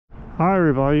Hi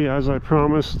everybody, as I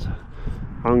promised,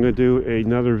 I'm going to do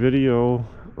another video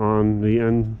on the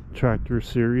N Tractor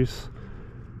series,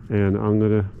 and I'm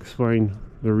going to explain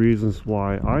the reasons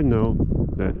why I know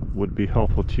that would be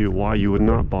helpful to you, why you would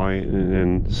not buy an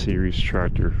N series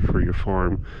tractor for your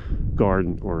farm,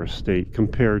 garden, or estate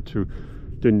compared to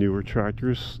the newer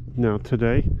tractors now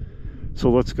today.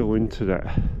 So let's go into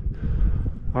that.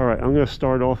 Alright, I'm going to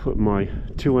start off with my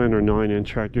 2N or 9N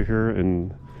tractor here,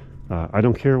 and I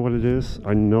don't care what it is.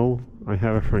 I know I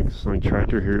have a Frankenstein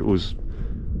tractor here.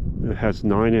 It has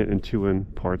 9N and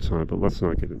 2N parts on it, but let's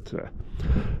not get into that.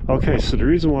 Okay, so the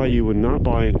reason why you would not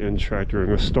buy an N tractor, I'm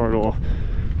going to start off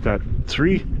that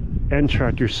 3 N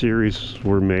tractor series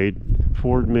were made.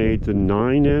 Ford made the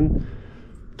 9N,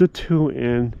 the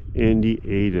 2N, and the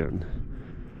 8N.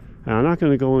 And I'm not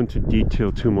going to go into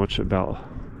detail too much about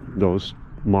those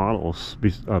models,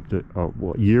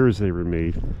 what years they were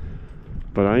made.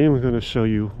 But I am going to show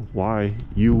you why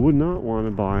you would not want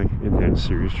to buy an N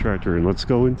series tractor, and let's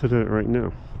go into that right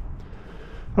now.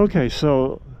 Okay,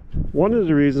 so one of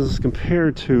the reasons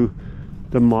compared to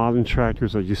the modern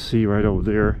tractors that you see right over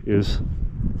there is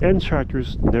N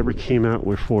tractors never came out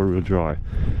with four-wheel drive.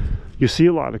 You see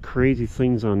a lot of crazy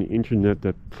things on the internet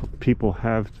that people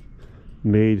have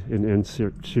made an N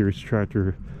series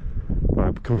tractor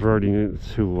by converting it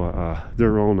to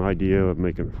their own idea of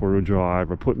making it four-wheel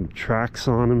drive or putting tracks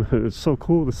on them. It's so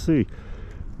cool to see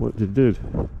what they did.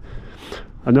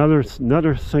 Another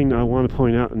thing I want to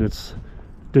point out, and it's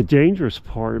the dangerous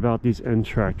part about these N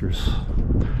tractors,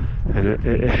 and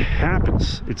it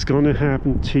happens. It's going to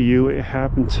happen to you. It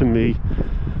happened to me.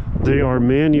 They are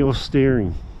manual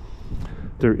steering.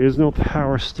 There is no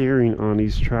power steering on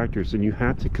these tractors, and you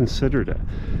have to consider that.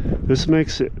 This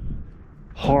makes it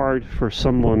hard for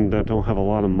someone that don't have a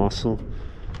lot of muscle,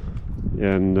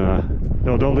 and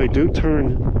although they do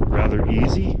turn rather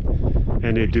easy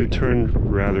and they do turn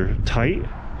rather tight,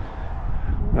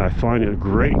 I find it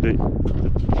great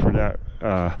that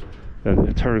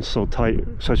it turns so tight,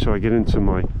 especially when I get into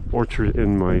my orchard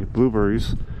and my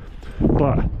blueberries.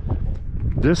 But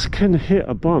this can hit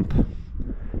a bump,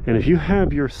 and if you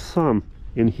have your thumb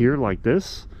in here like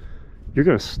this, you're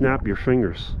going to snap your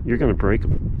fingers. You're going to break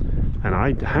them. And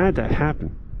I had that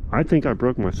happen. I think I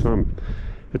broke my thumb.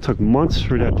 It took months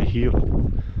for that to heal.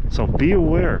 So be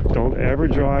aware. Don't ever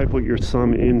drive with your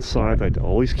thumb inside. Like,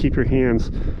 always keep your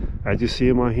hands, as you see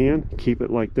in my hand, keep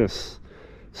it like this.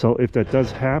 So if that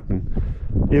does happen,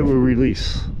 it will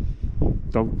release.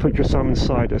 Don't put your thumb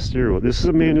inside that steering wheel. This is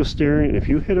a manual steering. If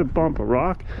you hit a bump, a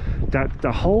rock,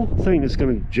 the whole thing is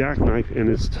going to jackknife, and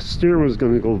its steering wheel is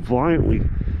going to go violently,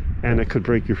 and it could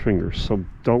break your fingers. So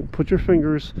don't put your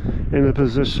fingers in a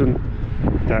position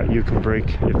that you can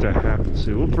break if that happens.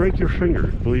 It will break your finger,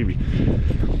 believe me.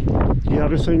 The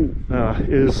other thing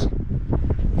is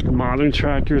modern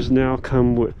tractors now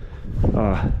come with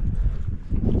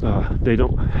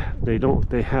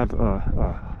they have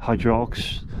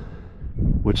hydraulics,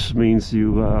 which means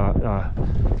you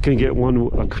can get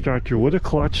a tractor with a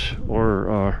clutch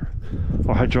or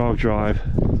hydraulic drive.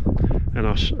 And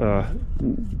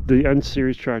the N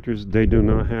series tractors, they do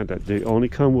not have that. They only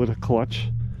come with a clutch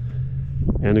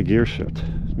and a gear shift,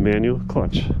 manual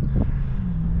clutch.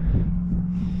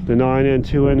 The 9N,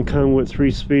 2N come with 3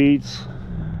 speeds.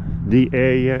 The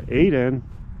 8N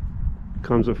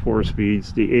comes with 4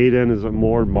 speeds. The 8N is a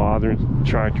more modern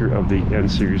tractor of the N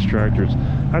series tractors.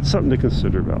 That's something to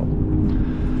consider about.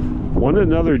 One of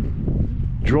the other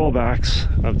drawbacks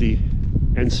of the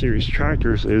N series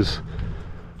tractors is,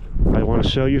 I want to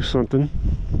show you something.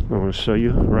 I want to show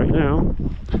you right now.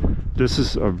 This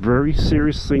is a very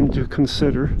serious thing to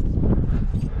consider.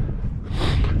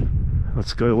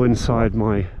 Let's go inside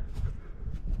my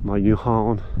New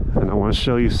Holland, and I want to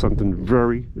show you something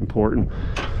very important.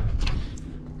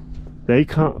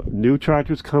 New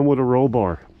tractors come with a roll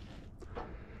bar.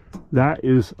 That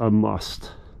is a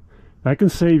must. That can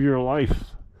save your life.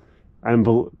 And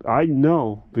I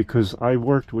know, because I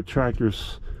worked with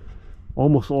tractors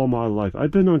almost all my life.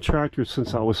 I've been on tractors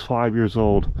since I was 5 years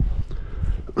old.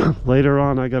 Later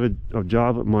on, I got a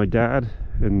job with my dad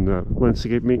in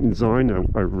landscape maintenance design.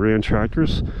 I ran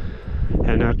tractors,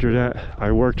 and after that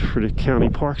I worked for the county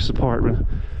parks department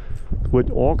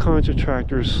with all kinds of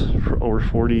tractors for over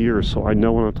 40 years, so I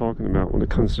know what I'm talking about when it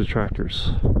comes to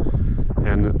tractors.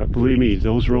 And believe me,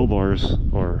 those roll bars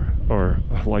are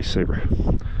a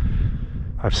lifesaver.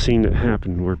 I've seen it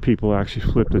happen where people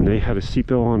actually flipped and they had a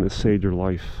seatbelt on that saved their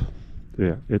life.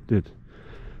 Yeah, it did.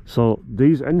 So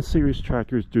these N series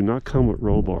tractors do not come with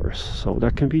roll bars, so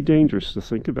that can be dangerous to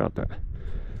think about that.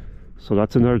 So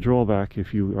that's another drawback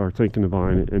if you are thinking of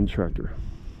buying an N tractor.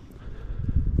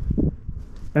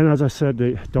 And as I said,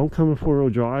 they don't come in 4-wheel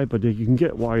drive, but you can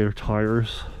get wider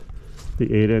tires. The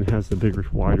 8N has the bigger,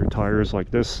 wider tires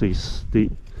like this. The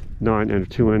 9 and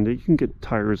 2N, you can get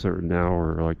tires that are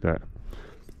narrower like that.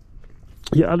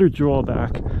 The other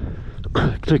drawback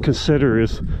to consider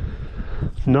is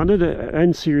none of the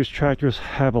N series tractors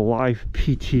have a live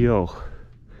PTO.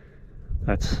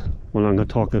 That's what I'm going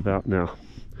to talk about now,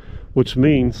 which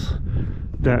means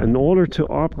that in order to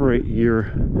operate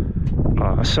your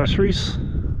accessories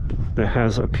that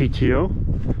has a PTO,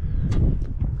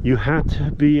 you have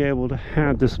to be able to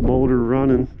have this motor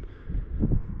running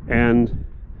and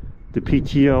the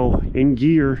PTO in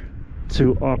gear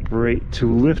to operate,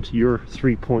 to lift your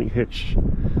 3-point hitch.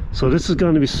 So this is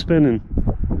going to be spinning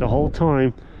the whole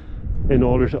time in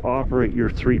order to operate your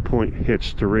 3-point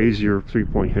hitch, to raise your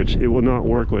 3-point hitch. It will not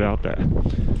work without that.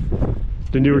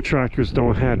 The newer tractors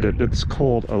don't have that. It's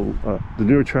called the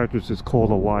newer tractors is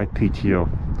called a live PTO.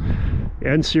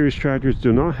 N series tractors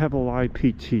do not have a live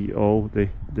PTO.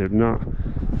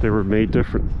 They were made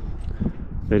different.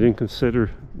 They didn't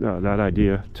consider that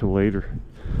idea till later.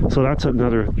 So that's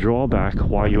another drawback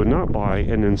why you would not buy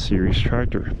an N series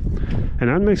tractor, and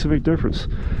that makes a big difference.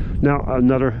 Now,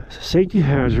 another safety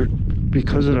hazard,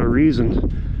 because of that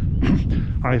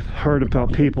reason, I've heard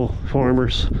about people,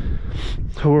 farmers,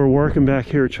 who are working back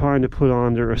here trying to put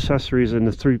on their accessories, and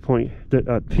the 3-point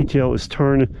PTO is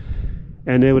turning,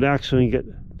 and they would actually get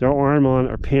their arm on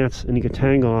or pants and get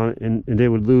tangled on it, and they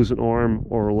would lose an arm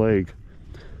or a leg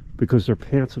because their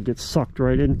pants would get sucked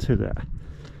right into that.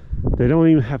 They don't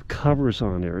even have covers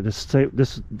on there.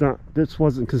 This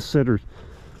wasn't considered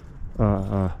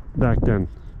back then.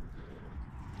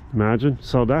 Imagine.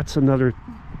 So that's another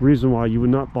reason why you would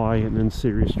not buy an N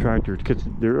series tractor, because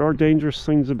there are dangerous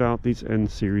things about these N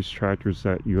series tractors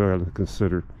that you have to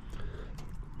consider.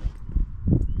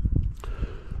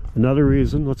 Another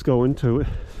reason, let's go into it,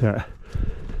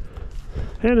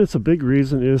 and it's a big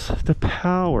reason, is the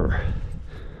power.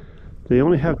 They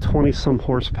only have 20-some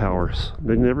horsepower.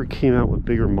 They never came out with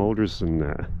bigger motors than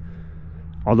that.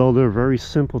 Although they're very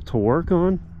simple to work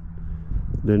on,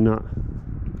 they're not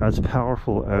as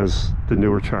powerful as the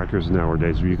newer tractors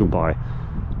nowadays, where you can buy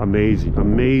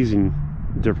amazing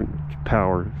different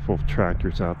powerful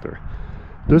tractors out there.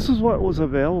 This is what was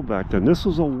available back then. This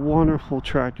was a wonderful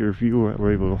tractor if you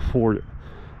were able to afford it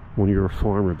when you were a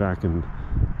farmer back in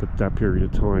that period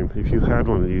of time. If you had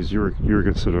one of these, you were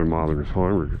considered a modern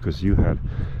farmer, because you had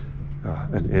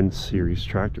an N series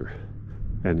tractor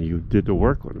and you did the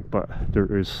work with it. But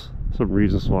there is some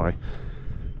reasons why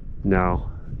now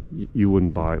you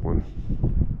wouldn't buy one.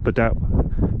 But that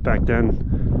back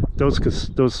then,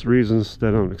 those reasons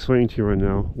that I'm explaining to you right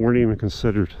now weren't even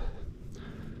considered.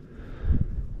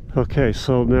 Okay,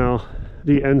 so now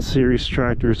the N series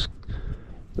tractors,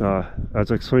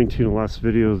 as I explained to you in the last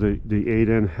video, the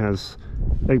 8N has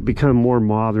become more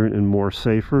modern and more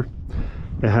safer.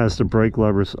 It has the brake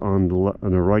levers on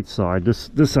the right side.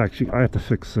 This actually, I have to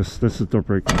fix this. This is the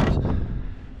brake levers,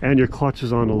 and your clutch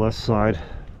is on the left side.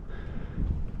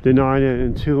 The 9N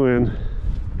and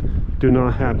 2N do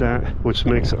not have that, which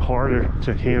makes it harder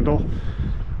to handle.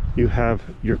 You have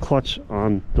your clutch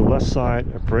on the left side,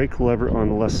 a brake lever on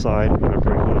the left side, and a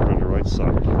brake lever on the right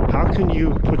side. How can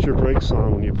you put your brakes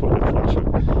on when you put the clutch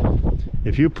on?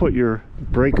 If you put your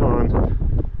brake on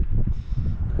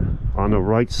the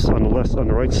right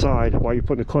side while you're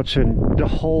putting the clutch in, the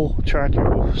whole tractor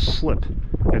will slip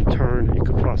and turn. You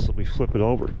could possibly flip it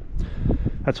over.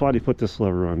 That's why they put this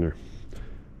lever on there.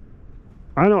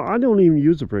 I don't even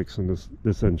use the brakes on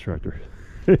this N tractor.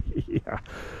 Yeah.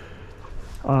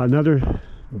 Another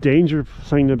danger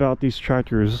thing about these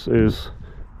tractors is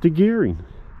the gearing.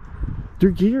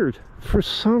 They're geared. For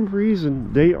some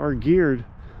reason, they are geared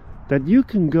that you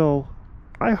can go,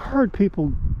 I heard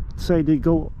people say they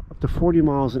go up to 40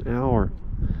 miles an hour.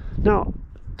 Now,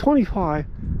 25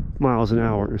 miles an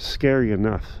hour is scary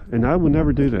enough, and I would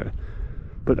never do that.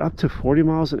 But up to 40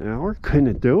 miles an hour, couldn't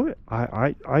it do it?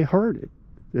 I heard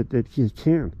it, that you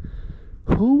can.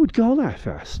 Who would go that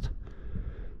fast?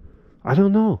 I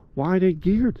don't know why they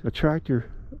geared a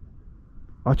tractor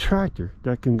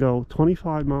that can go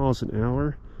 25 miles an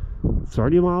hour,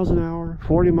 30 miles an hour,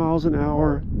 40 miles an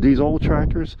hour. These old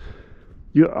tractors,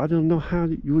 I don't know how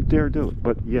you would dare do it.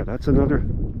 But yeah, that's another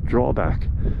drawback.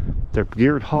 They're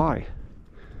geared high,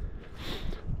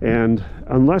 and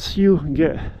unless you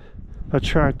get a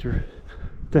tractor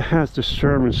that has the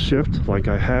Sherman shift like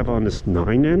I have on this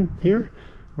 9N here,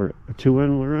 or a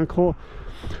 2N, whatever I call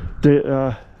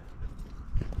it,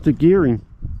 the gearing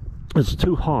is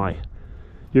too high.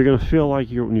 You're going to feel like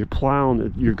when you're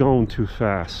plowing, you're going too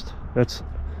fast.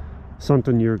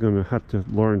 something you're going to have to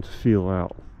learn to feel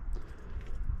out.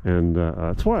 And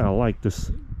that's why I like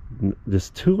this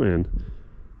 2N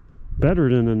better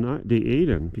than the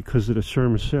 8N, because of the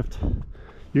Sherman shift.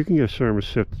 You can get a Sherman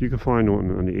shift. You can find one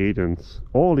on the 8Ns.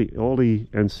 All the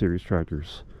N series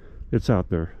tractors. It's out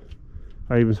there.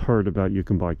 I even heard about you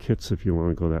can buy kits if you want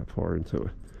to go that far into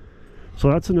it.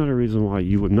 So that's another reason why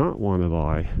you would not want to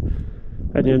buy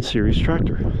an N series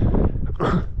tractor.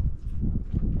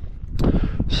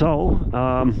 So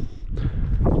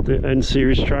the N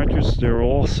series tractors, they're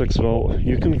all 6 volt.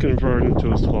 You can convert them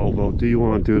to a 12 volt. Do you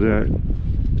want to do that?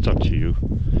 It's up to you.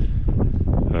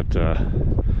 But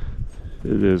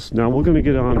it is. Now we're going to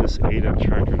get on this 8N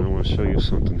tractor, and I want to show you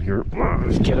something here.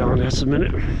 Let's get on this a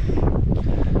minute.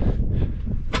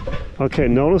 Okay,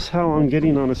 notice how I'm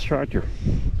getting on this tractor.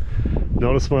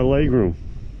 Notice my leg room.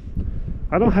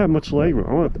 I don't have much leg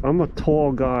room. I'm a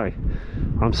tall guy.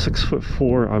 I'm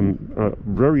 6'4". I'm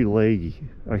very leggy.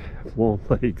 I have long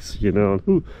legs, you know.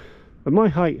 At my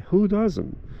height, who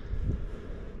doesn't?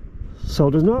 So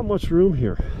there's not much room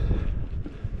here.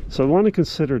 So I want to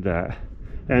consider that.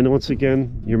 And once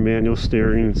again, your manual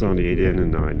steering is on the 8N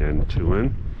and 9N,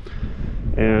 2N.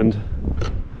 And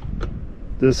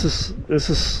this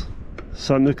is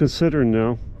something to consider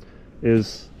now,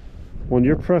 is when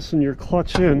you're pressing your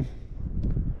clutch in,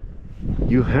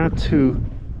 you have to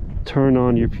turn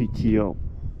on your PTO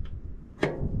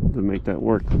to make that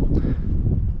work.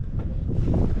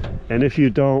 And if you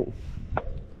don't,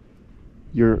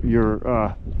 your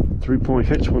 3-point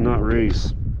hitch will not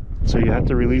raise. So you have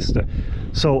to release that.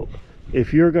 So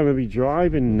if you're going to be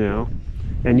driving now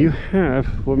and you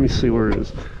have, let me see where it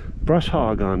is, brush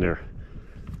hog on there,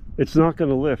 it's not going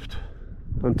to lift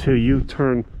until you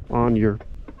turn on your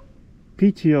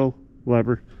PTO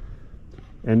lever,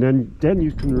 and then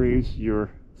you can raise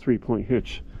your 3-point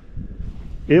hitch.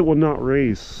 It will not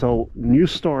raise. So when you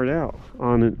start out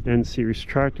on an N series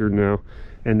tractor now,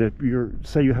 and if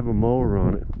say you have a mower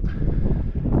on it,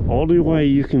 all the way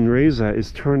you can raise that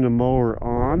is turn the mower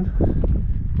on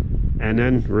and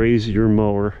then raise your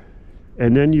mower,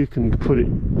 and then you can put it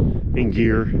in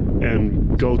gear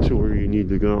and go to where you need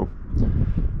to go.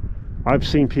 I've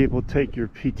seen people take your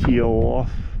PTO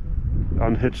off,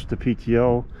 unhitch the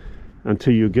PTO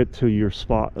until you get to your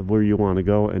spot of where you want to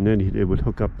go, and then it would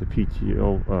hook up the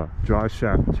PTO drive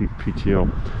shaft to PTO.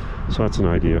 So that's an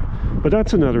idea, but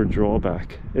that's another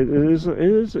drawback. It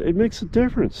makes a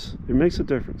difference. It makes a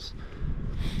difference.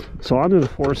 So I'm in the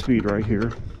 4-speed right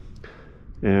here,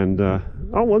 and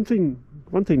one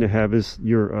thing to have is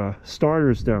your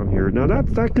starters down here. Now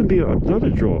that could be another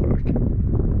drawback.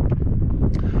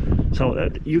 So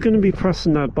you're going to be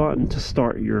pressing that button to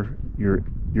start your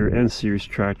N series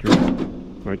tractor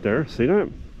right there. See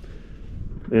that?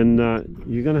 And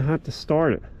you're going to have to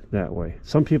start it that way.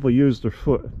 Some people use their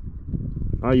foot.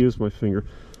 I use my finger.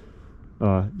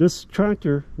 This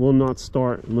tractor will not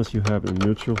start unless you have it in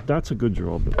neutral. That's a good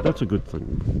drawback. That's a good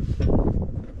thing.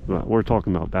 We're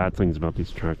talking about bad things about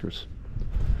these tractors.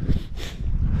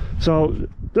 So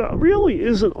there really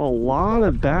isn't a lot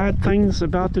of bad things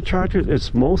about the tractor.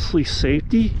 It's mostly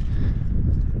safety,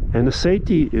 and the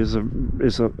safety is an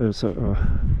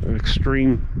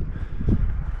extreme.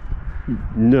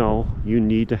 No, you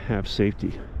need to have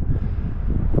safety.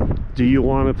 Do you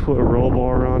want to put a roll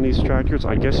bar on these tractors?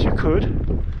 I guess you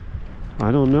could.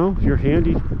 I don't know. You're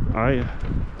handy. I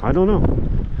don't know.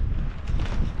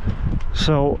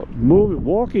 So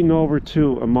walking over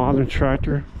to a modern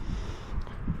tractor.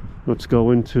 Let's go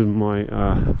into my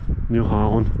New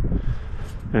Holland,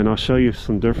 and I'll show you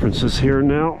some differences here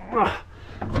now.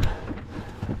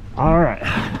 All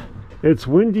right, it's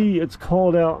windy, it's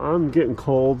cold out, I'm getting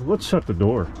cold. Let's shut the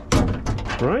door.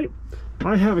 Right,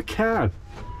 I have a cab.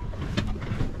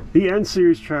 The N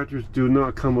series tractors do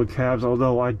not come with cabs,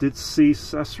 although I did see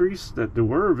accessories that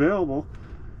were available.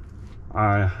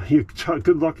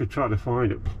 Good luck to try to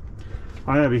find it.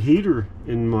 I have a heater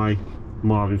in my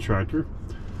modern tractor.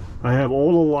 I have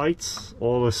all the lights,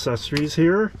 all the accessories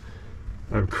here.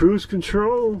 I have cruise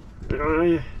control, and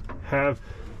I have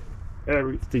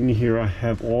everything here. I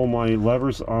have all my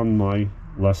levers on my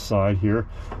left side here.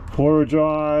 4-wheel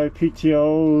drive,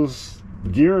 PTOs,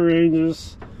 gear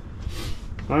ranges.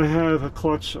 I have a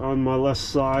clutch on my left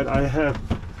side. I have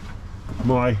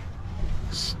my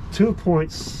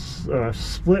 2-point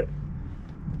split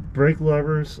brake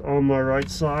levers on my right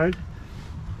side,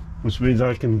 which means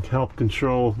I can help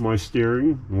control my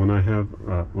steering when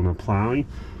I'm plowing.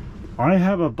 I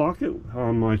have a bucket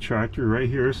on my tractor right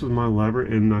here. This is my lever,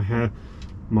 and I have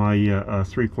my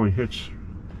 3-point hitch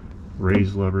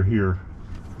raised lever here.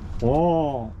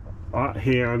 All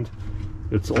hand.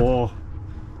 It's all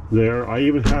there. I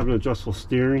even have an adjustable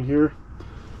steering here.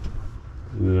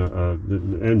 The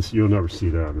ends, you'll never see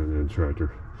that in an end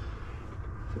tractor.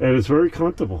 And it's very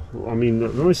comfortable. I mean,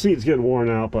 the seat's getting worn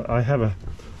out, but I have a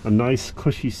nice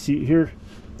cushy seat here.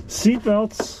 Seat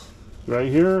belts right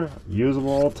here, use them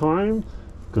all the time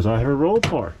because I have a roll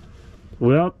bar.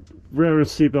 Without wearing a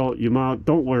seatbelt,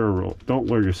 don't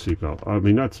wear your seatbelt. I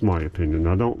mean, that's my opinion.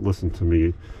 Now, don't listen to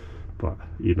me, but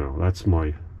you know, that's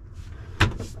my.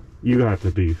 You have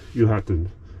to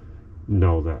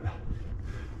know that.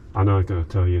 I'm not going to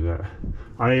tell you that.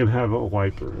 I have a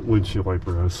windshield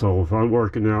wiper, so if I'm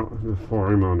working out, if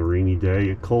I'm on a rainy day,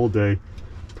 a cold day,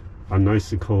 I'm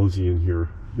nice and cozy in here.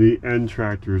 The end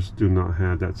tractors do not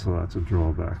have that, so that's a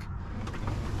drawback.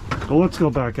 Well, let's go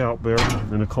back out there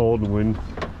in the cold and wind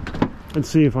and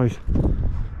see if I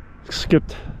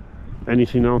skipped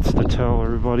anything else to tell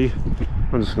everybody.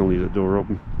 I'm just going to leave the door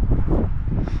open.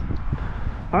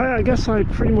 I guess I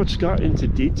pretty much got into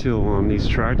detail on these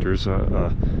tractors.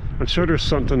 I'm sure there's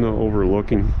something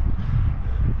overlooking.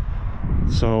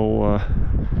 So,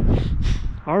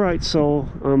 alright, so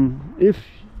if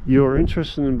you're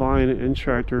interested in buying an end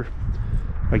tractor,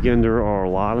 again, there are a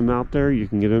lot of them out there. You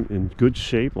can get them in good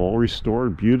shape, all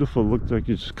restored, beautiful, looked like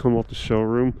you just come off the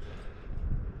showroom.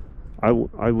 I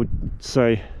would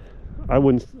say I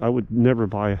would never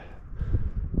buy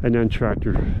an end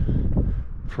tractor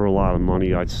for a lot of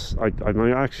money. I've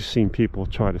actually seen people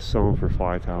try to sell them for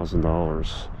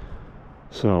 $5,000.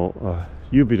 So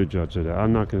you be the judge of that.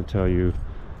 I'm not going to tell you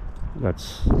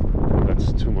that's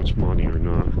too much money or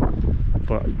not.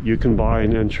 But you can buy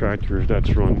an end tractor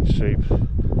that's run in shape.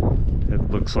 It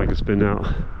looks like it's been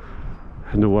out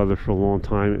in the weather for a long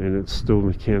time and it's still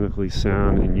mechanically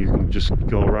sound, and you can just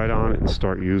go right on it and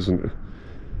start using it.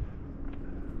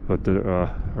 But there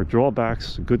are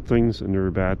drawbacks, good things, and there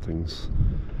are bad things.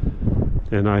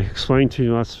 And I explained to you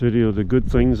in the last video the good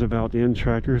things about the end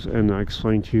tractors, and I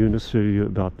explained to you in this video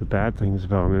about the bad things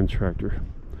about an end tractor.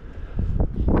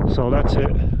 So that's it.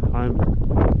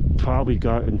 I'm probably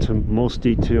got into most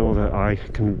detail that I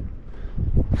can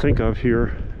think of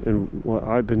here, and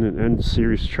I've been an N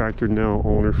series tractor now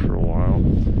owner for a while,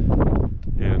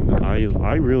 and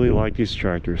I really like these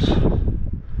tractors.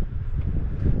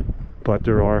 But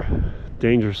there are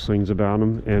dangerous things about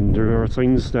them, and there are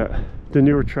things that the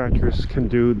newer tractors can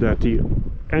do that the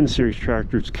N series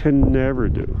tractors can never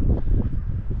do,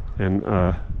 and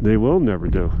they will never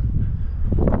do.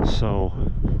 So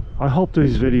I hope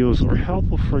these videos are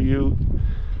helpful for you,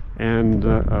 and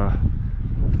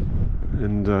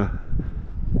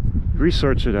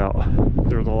research it out.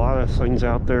 There's a lot of things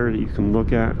out there that you can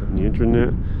look at on the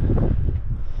internet,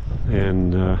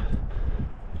 and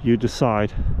you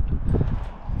decide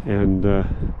and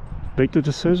make the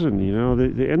decision. You know,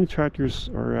 the end tractors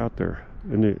are out there,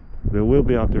 and they will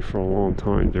be out there for a long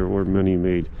time. There were many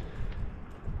made,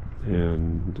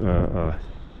 and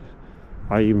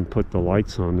I even put the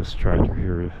lights on this tractor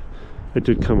here. It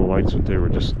did come with lights, but they were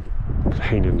just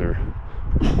hanging there.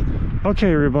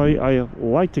 Okay, everybody, I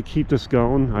like to keep this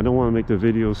going. I don't want to make the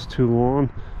videos too long,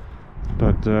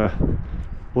 but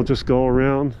we'll just go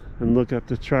around and look at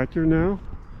the tractor now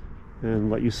and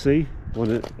let you see what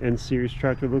an N series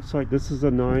tractor looks like. This is a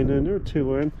 9N or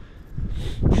 2N.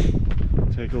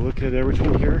 Take a look at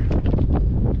everything here.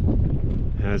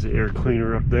 It has an air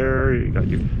cleaner up there. You got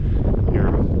your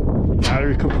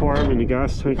battery compartment and the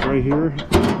gas tank right here.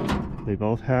 They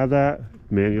both have that.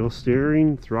 Manual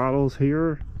steering, throttles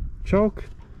here, choke.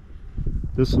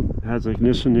 This one has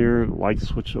ignition here, light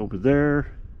switch over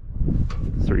there,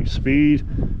 3-speed,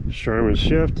 Sherman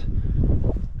shift,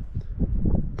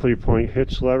 3-point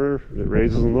hitch lever that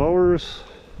raises and lowers,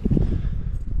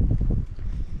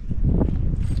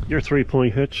 your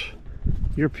 3-point hitch,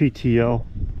 your PTO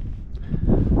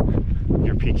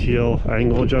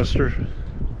angle adjuster,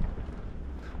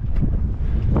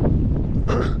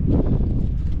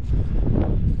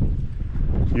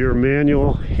 your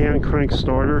manual hand crank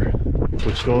starter,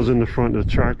 which goes in the front of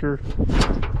the tractor.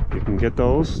 You can get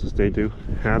those. They do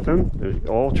have them.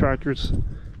 All tractors,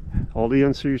 all the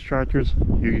N series tractors,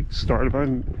 you start it by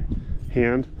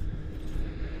hand.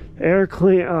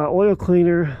 Oil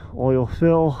cleaner, oil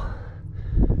fill,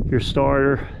 your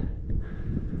starter,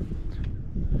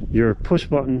 your push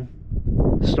button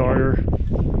starter.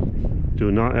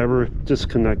 Do not ever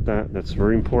disconnect that. That's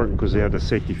very important because they have the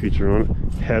safety feature on it.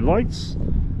 Headlights,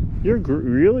 your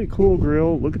really cool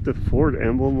grill. Look at the Ford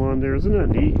emblem on there. Isn't that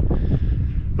neat?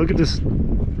 Look at this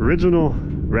original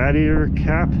radiator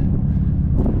cap.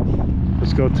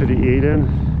 Let's go to the 8N.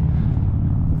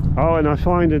 Oh, and I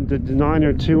find that the 9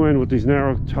 or 2N with these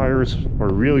narrow tires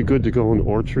are really good to go in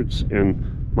orchards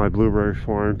and my blueberry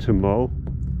farm to mow.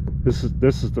 This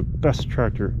is the best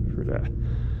tractor for that,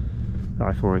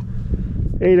 I find.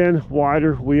 8N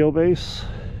wider wheelbase.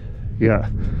 Yeah,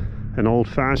 an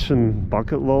old-fashioned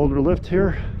bucket loader lift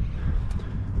here.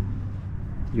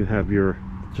 You have your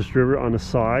distributor on the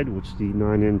side, which the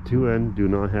 9N, 2N do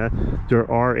not have. There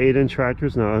are 8N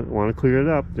tractors. Now I want to clear it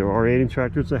up. There are 8N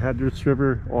tractors that have the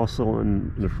distributor also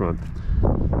in the front.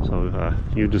 So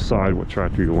you decide what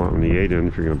tractor you want on the 8N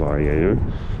if you're going to buy an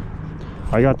 8N.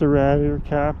 I got the radiator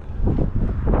cap.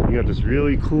 You got this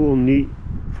really cool, neat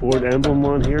Ford emblem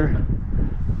on here.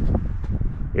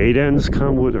 8Ns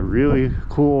come with a really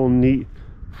cool, neat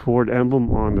Ford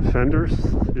emblem on the fenders.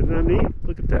 Isn't that neat?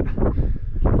 Look at that.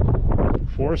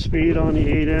 4-speed on the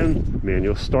 8N.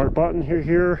 Manual start button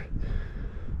here.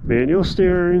 Manual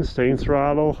steering, staying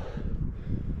throttle.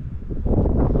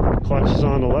 Clutch is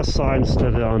on the left side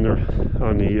instead of on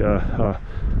the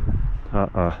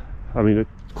I mean, the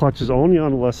clutch is only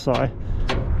on the left side,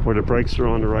 where the brakes are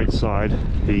on the right side.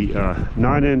 The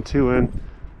 9N, 2N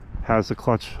has the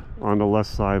clutch on the left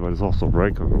side, but there's also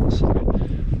brake on the left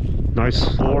side.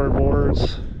 Nice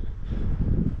floorboards.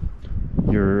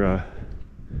 Your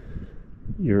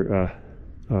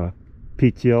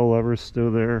PTO lever is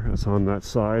still there. It's on that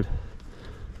side.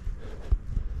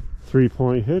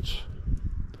 3-point hitch.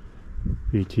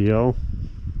 PTO.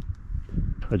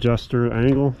 Adjuster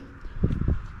angle.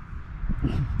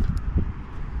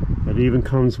 It even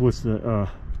comes with the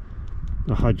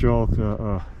hydraulic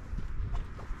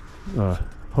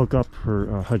hookup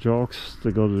for hydraulics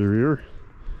to go to the rear.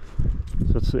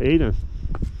 So it's the 8N.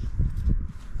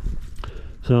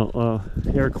 So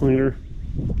air cleaner.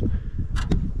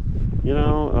 You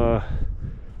know,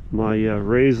 my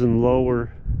raise and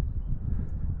lower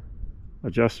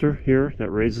adjuster here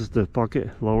that raises the bucket,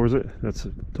 lowers it. That's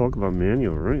talk about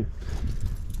manual, right?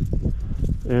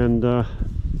 And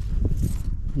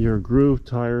your groove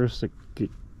tires that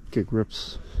get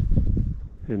grips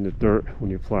in the dirt when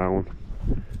you're plowing.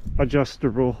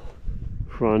 Adjustable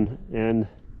front and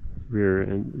rear,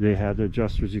 and they have the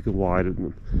adjusters, you can widen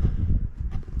them.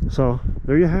 So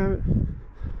there you have it.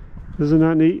 Isn't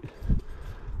that neat?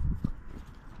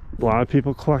 A lot of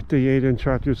people collect the 8N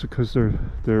tractors because they're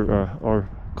are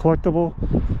collectible,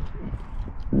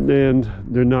 and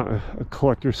they're not a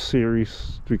collector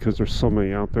series because there's so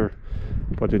many out there,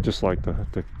 but they just like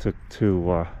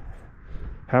to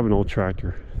have an old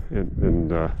tractor,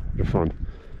 and they're fun.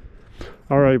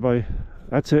 All right, buddy,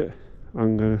 that's it.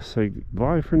 I'm gonna say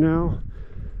goodbye for now,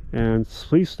 and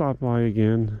please stop by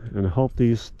again, and I hope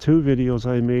these 2 videos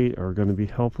I made are going to be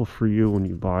helpful for you when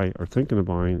you buy or thinking of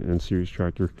buying an N Series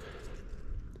tractor.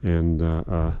 And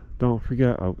don't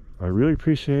forget, I really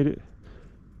appreciate it.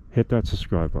 Hit that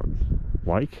subscribe button,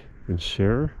 like and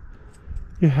share.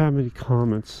 If you have any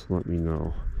comments, let me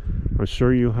know. I'm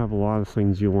sure you have a lot of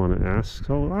things you want to ask,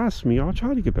 so ask me. I'll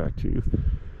try to get back to you.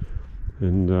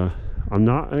 And I'm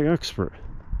not an expert.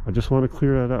 I just want to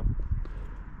clear that up.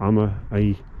 I'm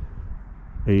a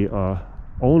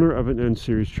owner of an N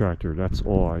Series tractor. That's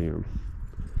all I am.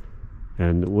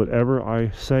 And whatever I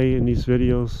say in these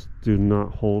videos, do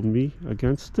not hold me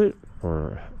against it,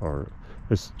 or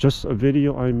it's just a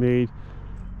video I made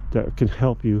that can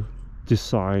help you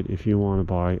decide if you want to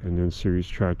buy an N Series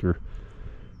tractor.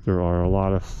 There are a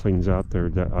lot of things out there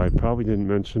that I probably didn't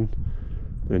mention,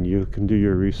 and you can do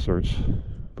your research,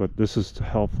 but this is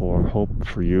helpful or hope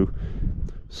for you.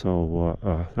 So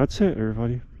that's it,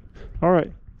 everybody. All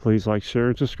right, please like, share,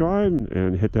 and subscribe,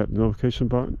 and hit that notification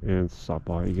button, and stop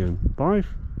by again. Bye.